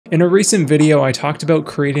In a recent video, I talked about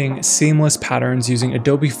creating seamless patterns using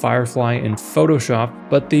Adobe Firefly in Photoshop,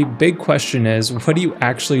 but the big question is, what do you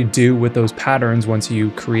actually do with those patterns once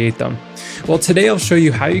you create them? Well, today I'll show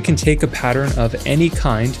you how you can take a pattern of any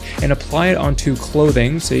kind and apply it onto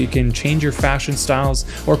clothing so you can change your fashion styles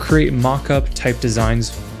or create mock-up type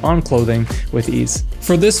designs on clothing with ease.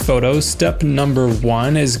 For this photo, step number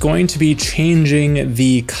 1 is going to be changing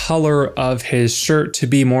the color of his shirt to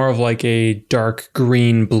be more of like a dark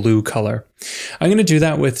green blue color. I'm going to do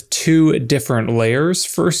that with 2 different layers,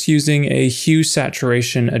 first using a hue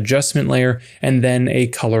saturation adjustment layer and then a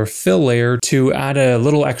color fill layer to add a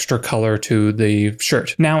little extra color to the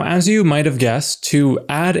shirt. Now, as you might have guessed, to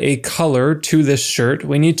add a color to this shirt,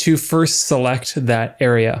 we need to first select that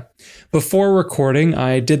area. Before recording,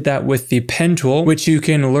 I did that with the pen tool, which you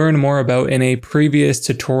can learn more about in a previous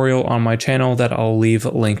tutorial on my channel that I'll leave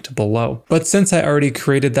linked below. But since I already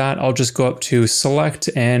created that, I'll just go up to select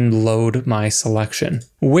and load my selection.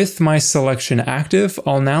 With my selection active,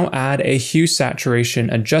 I'll now add a hue saturation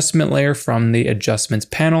adjustment layer from the adjustments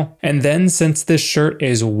panel. And then since this shirt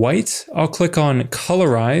is white, I'll click on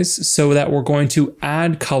colorize so that we're going to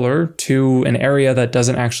add color to an area that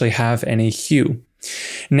doesn't actually have any hue.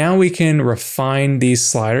 Now we can refine these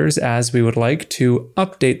sliders as we would like to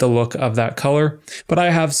update the look of that color, but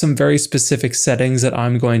I have some very specific settings that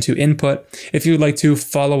I'm going to input. If you'd like to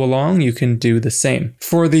follow along, you can do the same.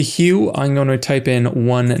 For the hue, I'm going to type in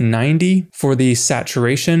 190. For the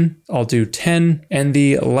saturation, I'll do 10, and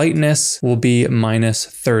the lightness will be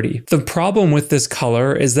 -30. The problem with this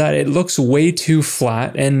color is that it looks way too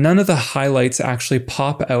flat and none of the highlights actually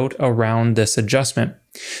pop out around this adjustment.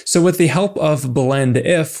 So with the help of Blend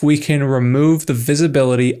If, we can remove the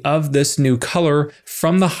visibility of this new color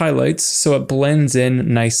from the highlights so it blends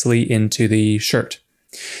in nicely into the shirt.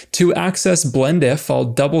 To access Blend If, I'll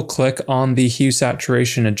double click on the hue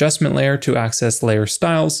saturation adjustment layer to access layer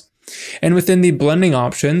styles. And within the blending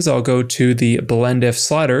options, I'll go to the Blend If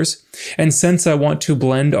sliders. And since I want to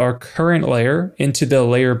blend our current layer into the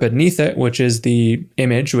layer beneath it, which is the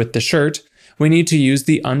image with the shirt, we need to use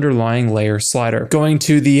the underlying layer slider. Going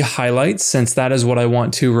to the highlights, since that is what I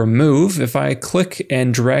want to remove, if I click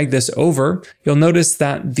and drag this over, you'll notice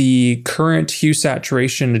that the current hue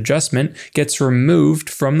saturation adjustment gets removed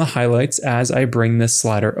from the highlights as I bring this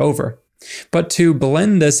slider over. But to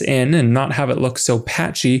blend this in and not have it look so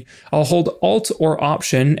patchy, I'll hold Alt or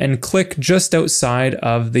Option and click just outside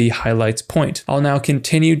of the highlights point. I'll now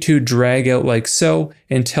continue to drag out like so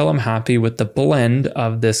until I'm happy with the blend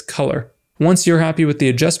of this color. Once you're happy with the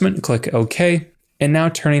adjustment, click OK. And now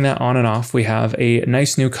turning that on and off, we have a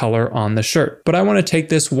nice new color on the shirt. But I want to take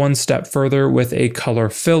this one step further with a color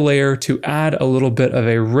fill layer to add a little bit of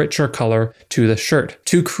a richer color to the shirt.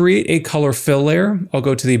 To create a color fill layer, I'll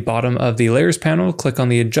go to the bottom of the layers panel, click on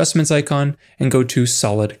the adjustments icon, and go to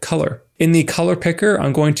solid color. In the color picker,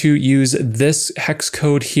 I'm going to use this hex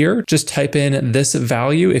code here. Just type in this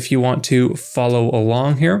value if you want to follow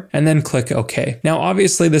along here, and then click OK. Now,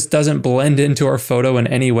 obviously, this doesn't blend into our photo in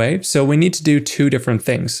any way, so we need to do 2 different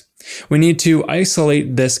things. We need to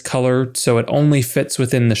isolate this color so it only fits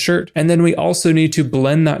within the shirt, and then we also need to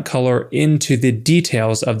blend that color into the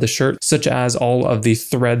details of the shirt, such as all of the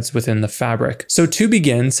threads within the fabric. So to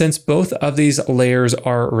begin, since both of these layers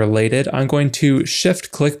are related, I'm going to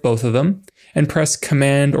shift click both of them and press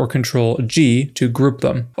Command or Control G to group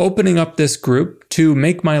them. Opening up this group, to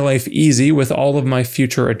make my life easy with all of my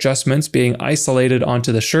future adjustments being isolated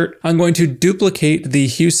onto the shirt, I'm going to duplicate the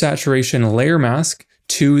hue saturation layer mask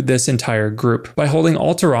to this entire group. By holding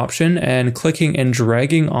Alt or Option and clicking and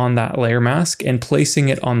dragging on that layer mask and placing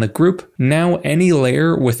it on the group, now any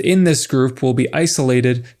layer within this group will be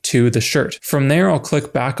isolated to the shirt. From there, I'll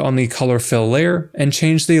click back on the color fill layer and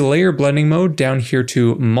change the layer blending mode down here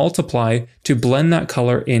to multiply to blend that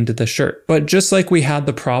color into the shirt. But just like we had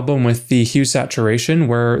the problem with the hue saturation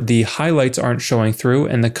where the highlights aren't showing through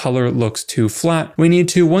and the color looks too flat, we need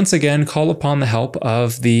to once again call upon the help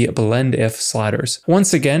of the Blend If sliders.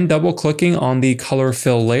 Once again, double clicking on the color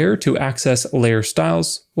fill layer to access layer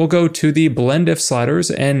styles, we'll go to the Blend If sliders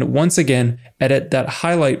and once again edit that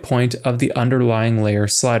highlight point of the underlying layer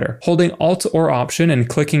slider. Holding Alt or Option and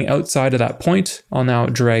clicking outside of that point, I'll now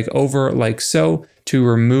drag over like so to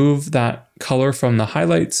remove that color from the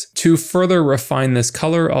highlights. To further refine this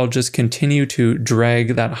color, I'll just continue to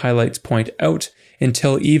drag that highlights point out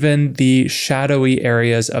until even the shadowy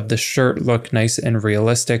areas of the shirt look nice and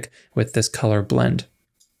realistic with this color blend.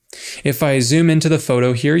 If I zoom into the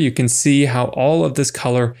photo here, you can see how all of this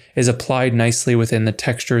color is applied nicely within the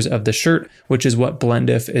textures of the shirt, which is what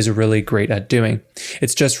BlendIf is really great at doing.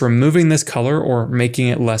 It's just removing this color or making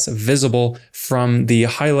it less visible from the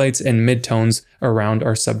highlights and midtones around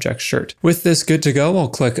our subject shirt. With this good to go, I'll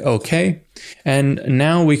click OK. And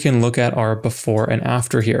now we can look at our before and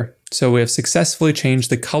after here. So we have successfully changed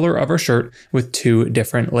the color of our shirt with 2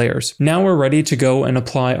 different layers. Now we're ready to go and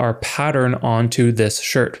apply our pattern onto this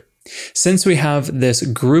shirt. Since we have this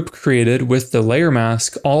group created with the layer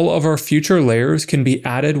mask, all of our future layers can be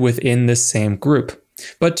added within this same group.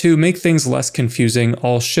 But to make things less confusing,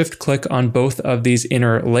 I'll shift click on both of these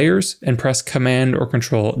inner layers and press Command or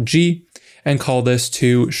Control G and call this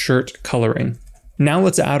to shirt coloring. Now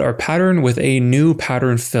let's add our pattern with a new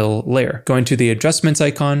pattern fill layer. Going to the adjustments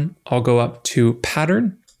icon, I'll go up to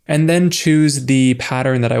pattern and then choose the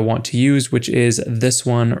pattern that I want to use, which is this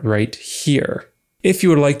one right here. If you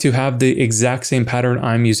would like to have the exact same pattern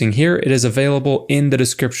I'm using here, it is available in the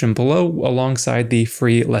description below alongside the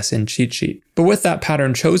free lesson cheat sheet. But with that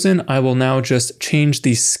pattern chosen, I will now just change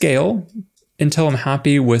the scale until I'm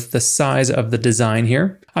happy with the size of the design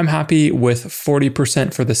here. I'm happy with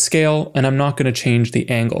 40% for the scale, and I'm not going to change the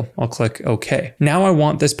angle. I'll click OK. Now I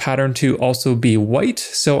want this pattern to also be white,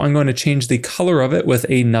 so I'm going to change the color of it with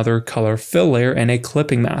another color fill layer and a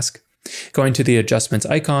clipping mask. Going to the adjustments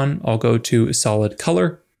icon, I'll go to solid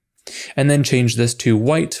color and then change this to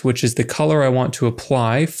white, which is the color I want to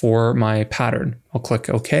apply for my pattern. I'll click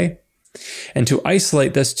OK. And to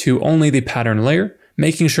isolate this to only the pattern layer,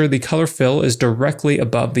 making sure the color fill is directly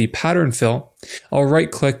above the pattern fill, I'll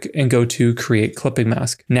right click and go to create clipping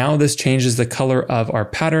mask. Now this changes the color of our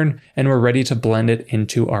pattern and we're ready to blend it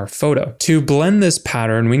into our photo. To blend this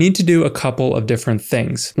pattern, we need to do a couple of different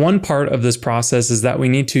things. One part of this process is that we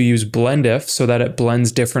need to use BlendIf so that it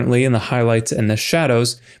blends differently in the highlights and the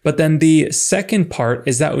shadows. But then the second part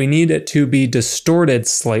is that we need it to be distorted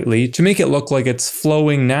slightly to make it look like it's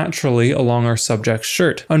flowing naturally along our subject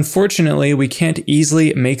shirt. Unfortunately, we can't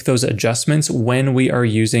easily make those adjustments when we are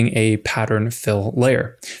using a pattern fill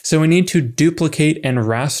layer. So we need to duplicate and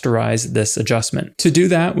rasterize this adjustment. To do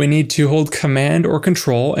that, we need to hold Command or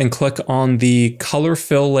Control and click on the color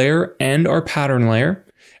fill layer and our pattern layer.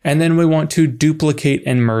 And then we want to duplicate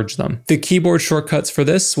and merge them. The keyboard shortcuts for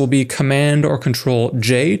this will be Command or Control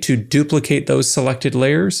J to duplicate those selected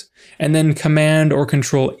layers, and then Command or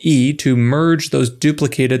Control E to merge those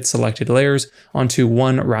duplicated selected layers onto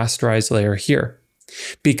one rasterized layer here.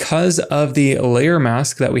 Because of the layer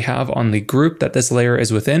mask that we have on the group that this layer is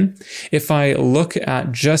within, if I look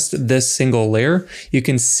at just this single layer, you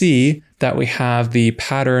can see that we have the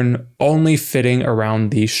pattern only fitting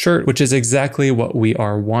around the shirt, which is exactly what we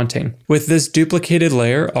are wanting. With this duplicated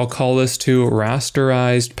layer, I'll call this to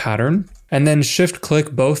rasterized pattern, and then shift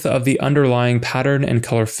click both of the underlying pattern and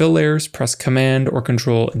color fill layers, press Command or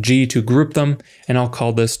Control G to group them, and I'll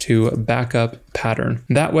call this to backup pattern.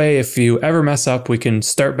 That way, if you ever mess up, we can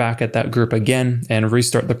start back at that group again and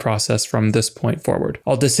restart the process from this point forward.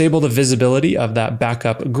 I'll disable the visibility of that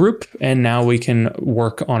backup group, and now we can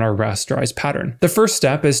work on our rasterized pattern. The first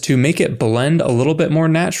step is to make it blend a little bit more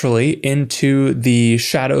naturally into the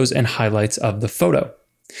shadows and highlights of the photo.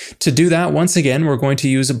 To do that, once again, we're going to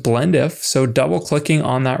use BlendIf, so double clicking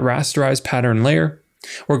on that rasterized pattern layer.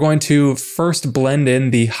 We're going to first blend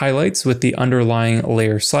in the highlights with the underlying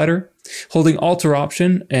layer slider. Holding Alt or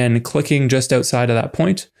Option and clicking just outside of that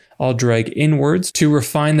point, I'll drag inwards to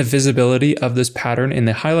refine the visibility of this pattern in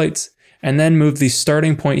the highlights, and then move the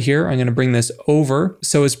starting point here. I'm going to bring this over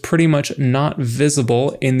so it's pretty much not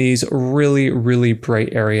visible in these really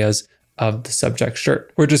bright areas of the subject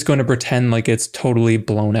shirt. We're just going to pretend like it's totally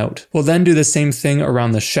blown out. We'll then do the same thing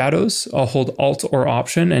around the shadows. I'll hold Alt or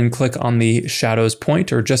Option and click on the shadows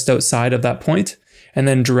point or just outside of that point, and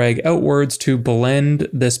then drag outwards to blend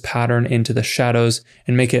this pattern into the shadows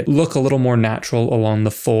and make it look a little more natural along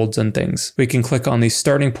the folds and things. We can click on the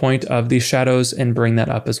starting point of the shadows and bring that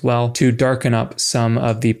up as well to darken up some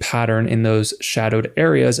of the pattern in those shadowed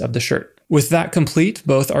areas of the shirt. With that complete,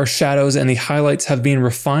 both our shadows and the highlights have been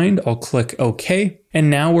refined. I'll click OK. And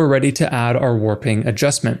now we're ready to add our warping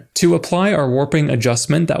adjustment. To apply our warping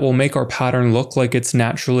adjustment that will make our pattern look like it's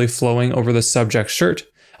naturally flowing over the subject shirt,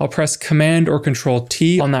 I'll press Command or Control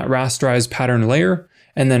T on that rasterized pattern layer,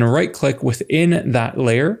 and then right click within that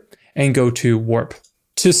layer and go to Warp.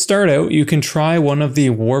 To start out, you can try one of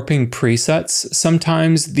the warping presets.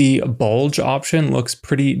 Sometimes the bulge option looks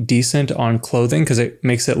pretty decent on clothing because it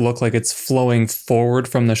makes it look like it's flowing forward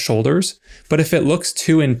from the shoulders. But if it looks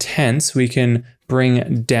too intense, we can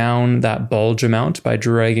bring down that bulge amount by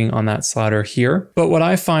dragging on that slider here. But what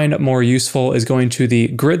I find more useful is going to the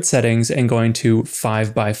grid settings and going to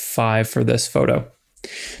 5x5 for this photo.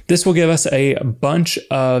 This will give us a bunch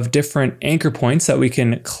of different anchor points that we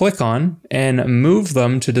can click on and move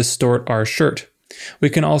them to distort our shirt. We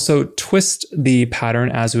can also twist the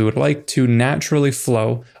pattern as we would like to naturally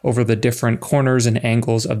flow over the different corners and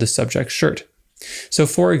angles of the subject's shirt. So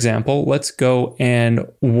for example, let's go and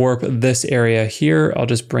warp this area here. I'll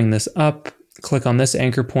just bring this up, click on this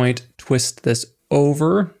anchor point, twist this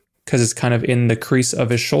over because it's kind of in the crease of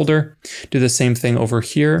his shoulder. Do the same thing over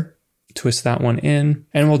here, twist that one in,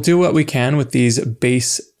 and we'll do what we can with these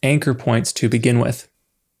base anchor points to begin with.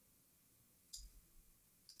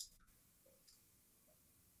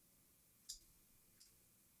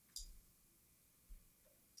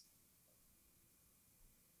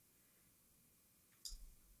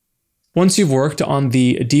 Once you've worked on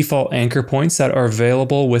the default anchor points that are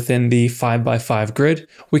available within the 5x5 grid,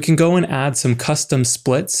 we can go and add some custom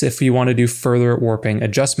splits if you want to do further warping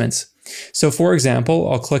adjustments. So for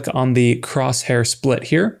example, I'll click on the crosshair split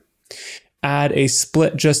here, add a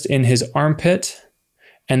split just in his armpit,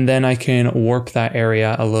 and then I can warp that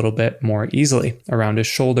area a little bit more easily around his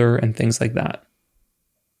shoulder and things like that.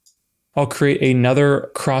 I'll create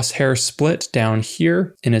another crosshair split down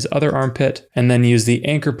here in his other armpit, and then use the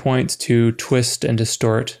anchor points to twist and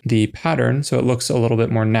distort the pattern so it looks a little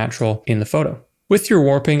bit more natural in the photo. With your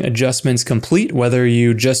warping adjustments complete, whether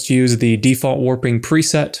you just use the default warping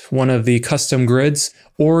preset, one of the custom grids,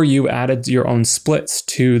 or you added your own splits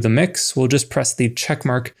to the mix, we'll just press the check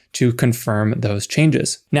mark to confirm those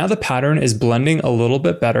changes. Now the pattern is blending a little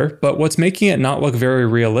bit better, but what's making it not look very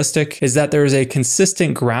realistic is that there is a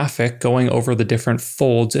consistent graphic going over the different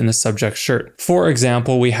folds in the subject's shirt. For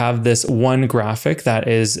example, we have this one graphic that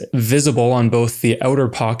is visible on both the outer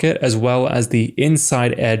pocket as well as the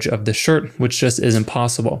inside edge of the shirt, which just isn't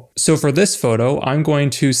possible. So for this photo, I'm going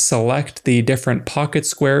to select the different pocket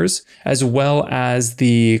squares as well as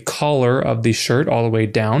the collar of the shirt all the way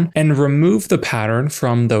down and remove the pattern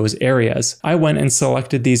from those areas. I went and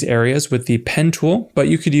selected these areas with the pen tool, but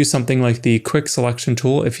you could use something like the quick selection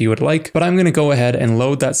tool if you would like, but I'm going to go ahead and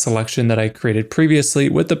load that selection that I created previously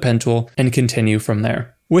with the pen tool and continue from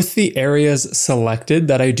there. With the areas selected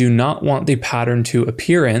that I do not want the pattern to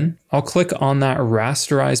appear in, I'll click on that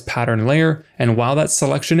rasterized pattern layer, and while that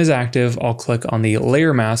selection is active, I'll click on the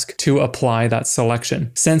layer mask to apply that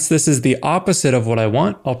selection. Since this is the opposite of what I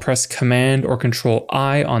want, I'll press Command or Control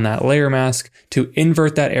I on that layer mask to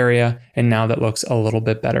invert that area, and now that looks a little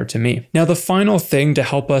bit better to me. Now the final thing to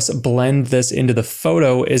help us blend this into the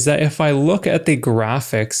photo is that if I look at the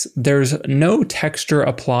graphics, there's no texture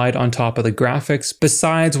applied on top of the graphics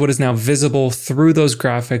besides what is now visible through those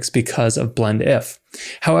graphics because of Blend If.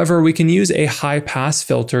 However, we can use a high pass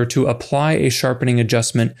filter to apply a sharpening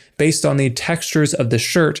adjustment based on the textures of the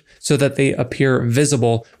shirt so that they appear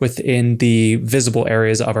visible within the visible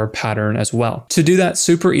areas of our pattern as well. To do that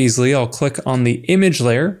super easily, I'll click on the image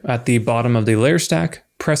layer at the bottom of the layer stack,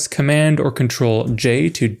 press Command or Control J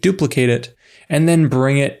to duplicate it, and then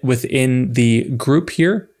bring it within the group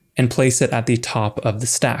here and place it at the top of the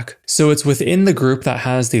stack. So it's within the group that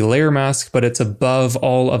has the layer mask, but it's above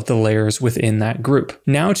all of the layers within that group.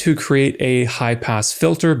 Now to create a high pass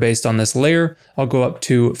filter based on this layer, I'll go up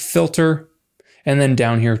to Filter, and then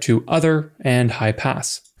down here to Other and High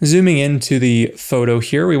Pass. Zooming into the photo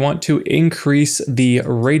here, we want to increase the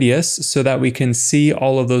radius so that we can see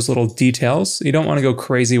all of those little details. You don't want to go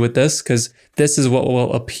crazy with this because this is what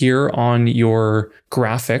will appear on your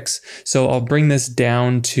graphics. So I'll bring this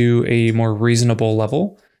down to a more reasonable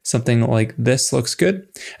level. Something like this looks good,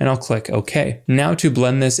 and I'll click OK. Now to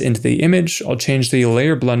blend this into the image, I'll change the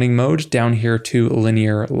layer blending mode down here to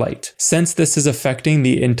linear light. Since this is affecting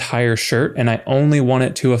the entire shirt and I only want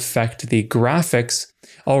it to affect the graphics,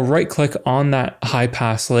 I'll right click on that high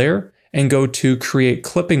pass layer and go to create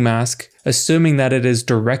clipping mask, assuming that it is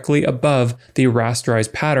directly above the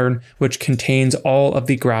rasterized pattern, which contains all of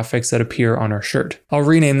the graphics that appear on our shirt. I'll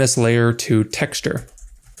rename this layer to texture.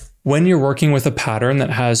 When you're working with a pattern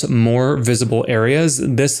that has more visible areas,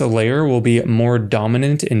 this layer will be more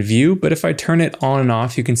dominant in view, but if I turn it on and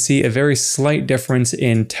off, you can see a very slight difference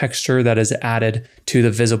in texture that is added to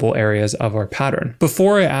the visible areas of our pattern.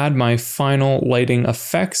 Before I add my final lighting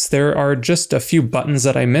effects, there are just a few buttons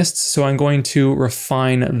that I missed, so I'm going to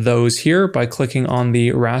refine those here by clicking on the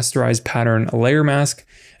rasterized pattern layer mask,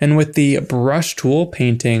 and with the brush tool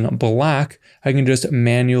painting black, I can just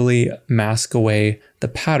manually mask away the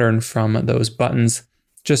pattern from those buttons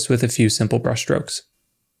just with a few simple brush strokes.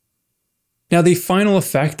 Now, the final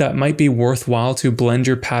effect that might be worthwhile to blend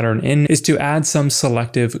your pattern in is to add some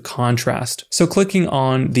selective contrast. So clicking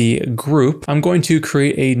on the group, I'm going to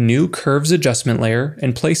create a new curves adjustment layer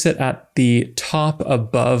and place it at the top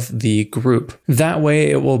above the group. That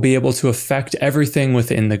way it will be able to affect everything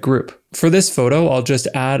within the group. For this photo, I'll just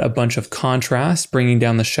add a bunch of contrast, bringing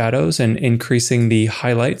down the shadows and increasing the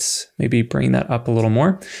highlights, maybe bring that up a little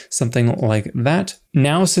more, something like that.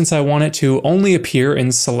 Now, since I want it to only appear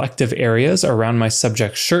in selective areas around my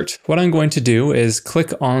subject shirt, what I'm going to do is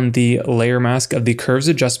click on the layer mask of the curves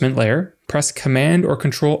adjustment layer, press Command or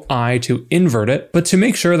Control I to invert it, but to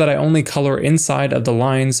make sure that I only color inside of the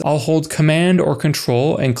lines, I'll hold Command or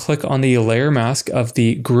Control and click on the layer mask of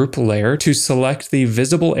the group layer to select the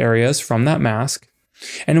visible areas from that mask.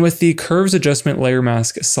 And with the curves adjustment layer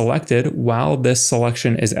mask selected, while this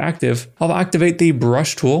selection is active, I'll activate the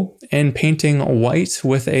brush tool, and painting white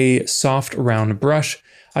with a soft round brush,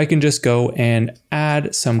 I can just go and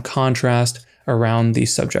add some contrast around the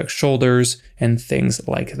subject's shoulders and things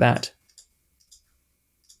like that,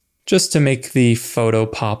 just to make the photo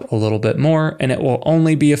pop a little bit more, and it will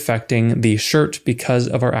only be affecting the shirt because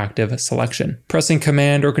of our active selection. Pressing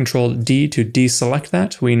Command or Control D to deselect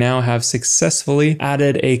that, we now have successfully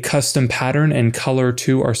added a custom pattern and color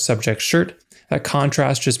to our subject shirt. That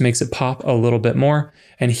contrast just makes it pop a little bit more,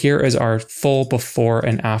 and here is our full before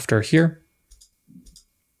and after here.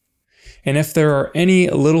 And if there are any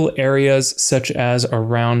little areas such as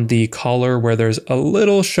around the collar where there's a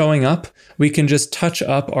little showing up, we can just touch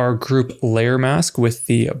up our group layer mask with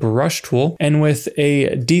the brush tool, and with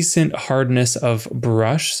a decent hardness of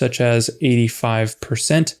brush, such as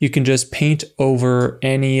 85%, you can just paint over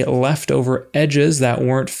any leftover edges that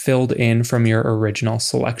weren't filled in from your original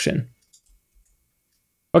selection.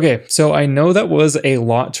 Okay, so I know that was a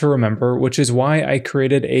lot to remember, which is why I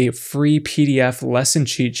created a free PDF lesson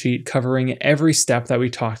cheat sheet covering every step that we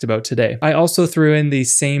talked about today. I also threw in the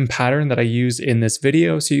same pattern that I used in this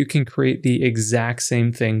video, so you can create the exact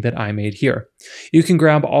same thing that I made here. You can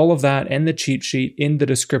grab all of that and the cheat sheet in the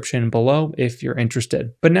description below if you're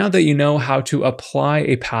interested. But now that you know how to apply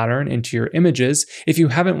a pattern into your images, if you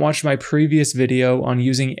haven't watched my previous video on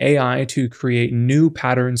using AI to create new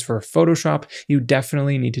patterns for Photoshop, you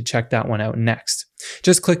definitely need to check that one out next.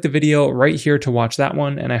 Just click the video right here to watch that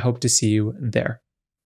one, and I hope to see you there.